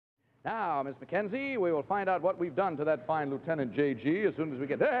Now, Miss Mackenzie, we will find out what we've done to that fine Lieutenant J.G. as soon as we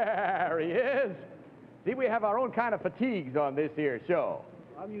get... There he is! See, we have our own kind of fatigues on this here show.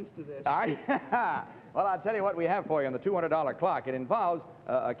 I'm used to this. All right? Well, I'll tell you what we have for you on the $200 clock. It involves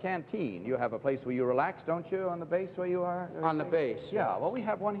a canteen. You have a place where you relax, don't you, on the base where you are? On the base, Yeah, well, we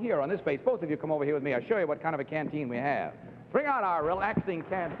have one here on this base. Both of you come over here with me. I'll show you what kind of a canteen we have. Bring out our relaxing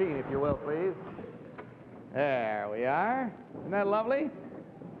canteen, if you will, please. There we are. Isn't that lovely?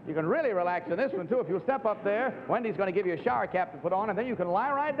 You can really relax in this one, too. If you'll step up there, Wendy's going to give you a shower cap to put on, and then you can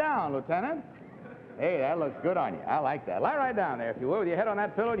lie right down, Lieutenant. Hey, that looks good on you. I like that. Lie right down there, if you will, with your head on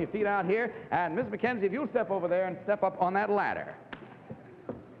that pillow and your feet out here. And, Miss Mackenzie, if you'll step over there and step up on that ladder.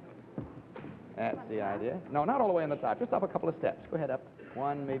 That's the idea. No, not all the way on the top. Just up a couple of steps. Go ahead up.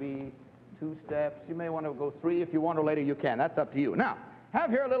 One, maybe 2 steps. You may want to go 3. If you want to later, you can. That's up to you. Now, have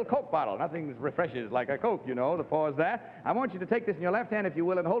here a little Coke bottle. Nothing refreshes like a Coke, you know. The pause that. I want you to take this in your left hand, if you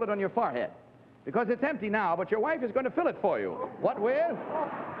will, and hold it on your forehead. Because it's empty now, but your wife is going to fill it for you. What with?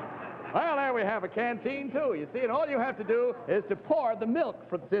 Well, there we have a canteen, too. You see, and all you have to do is to pour the milk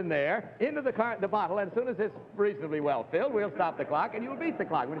that's in there into the bottle, and as soon as it's reasonably well filled, we'll stop the clock, and you'll beat the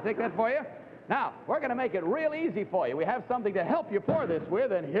clock. Will you take that for you? Now, we're going to make it real easy for you. We have something to help you pour this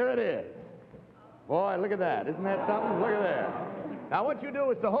with, and here it is. Boy, look at that. Isn't that something? Look at that. Now, what you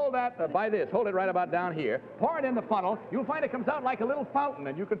do is to hold that by this. Hold it right about down here. Pour it in the funnel. You'll find it comes out like a little fountain,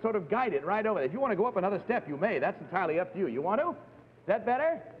 and you can sort of guide it right over. If you want to go up another step, you may. That's entirely up to you. You want to? Is that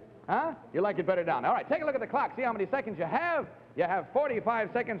better? Huh? You like it better down. All right, take a look at the clock. See how many seconds you have. You have 45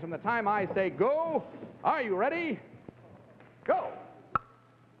 seconds from the time I say go. Are you ready? Go.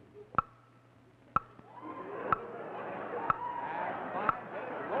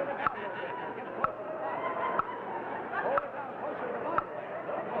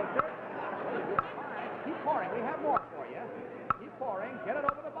 Keep pouring. We have more for you. Keep pouring. Get it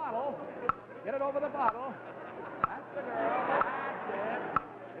over the bottle. Get it over the bottle. That's the girl. That's it.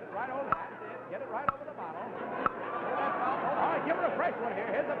 Get it right over. That's it. Get it right over the bottle. All right, give her a fresh one here.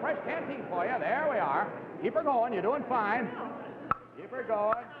 Here's a fresh canteen for you. There we are. Keep her going. You're doing fine. Keep her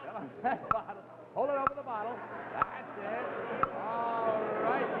going. That bottle. Hold it over the bottle. That's it. All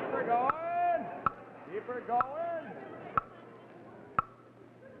right. Keep her going. Keep her going.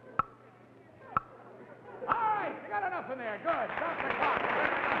 All right. You got enough in there. Good. Stop the clock.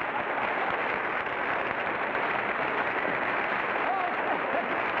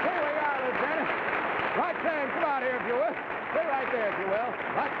 Roxanne, come out here if you will. Stay right there if you will.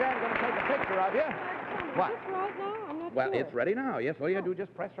 Roxanne's going to take a picture of you. What? Is this right now? I'm not Well, sure. it's ready now. Yes, all you got to do is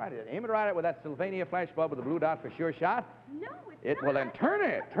just press right at it. Aim it right at it with that Sylvania flash bulb with the blue dot for sure shot. No, it's not. Well, then turn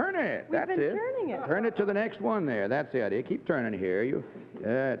it. Turn it. We've That's been it. turning it. Turn it to the next one there. That's the idea. Keep turning here.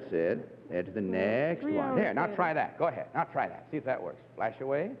 That's it. That's the next one. There, now try that. Go ahead. Now try that. See if that works. Flash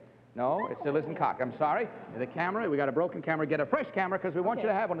away. No, it still isn't cocked. I'm sorry. The camera, we got a broken camera. Get a fresh camera because we want you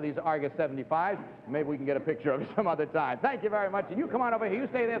to have one of these Argus 75s. Maybe we can get a picture of it some other time. Thank you very much. And you come on over here. You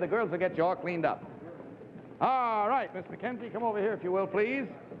stay there. The girls will get you all cleaned up. All right, Miss Mackenzie, come over here if you will, please.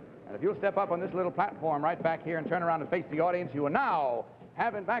 And if you'll step up on this little platform right back here and turn around and face the audience, you will now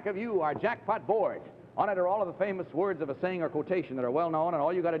have in back of you our jackpot board. On it are all of the famous words of a saying or quotation that are well known, and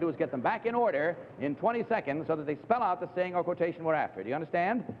all you got to do is get them back in order in 20 seconds so that they spell out the saying or quotation we're after. Do you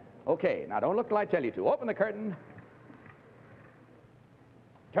understand? Okay, now don't look till I tell you to. Open the curtain.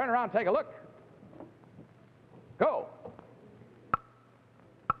 Turn around, take a look. Go.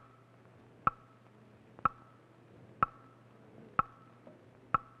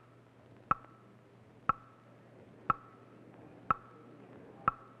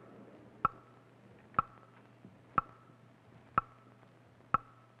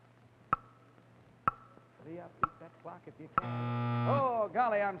 Beat that clock if you can. Oh,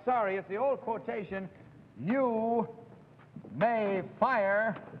 golly, I'm sorry. It's the old quotation, you may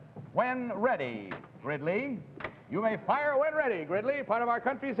fire when ready, Gridley. You may fire when ready, Gridley, part of our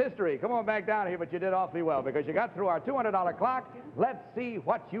country's history. Come on back down here, but you did awfully well because you got through our $200 clock. Let's see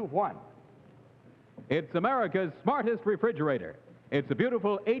what you've won. It's America's smartest refrigerator. It's a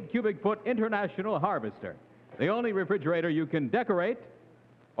beautiful 8-cubic-foot International Harvester. The only refrigerator you can decorate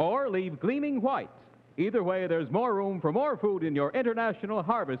or leave gleaming white. Either way, there's more room for more food in your International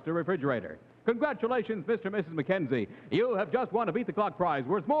Harvester refrigerator. Congratulations, Mr. and Mrs. Mackenzie. You have just won a Beat the Clock prize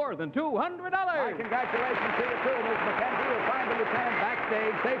worth more than $200. My congratulations to you, too, Miss Mackenzie. You'll find the lieutenant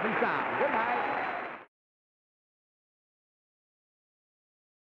backstage safe and sound. Good night.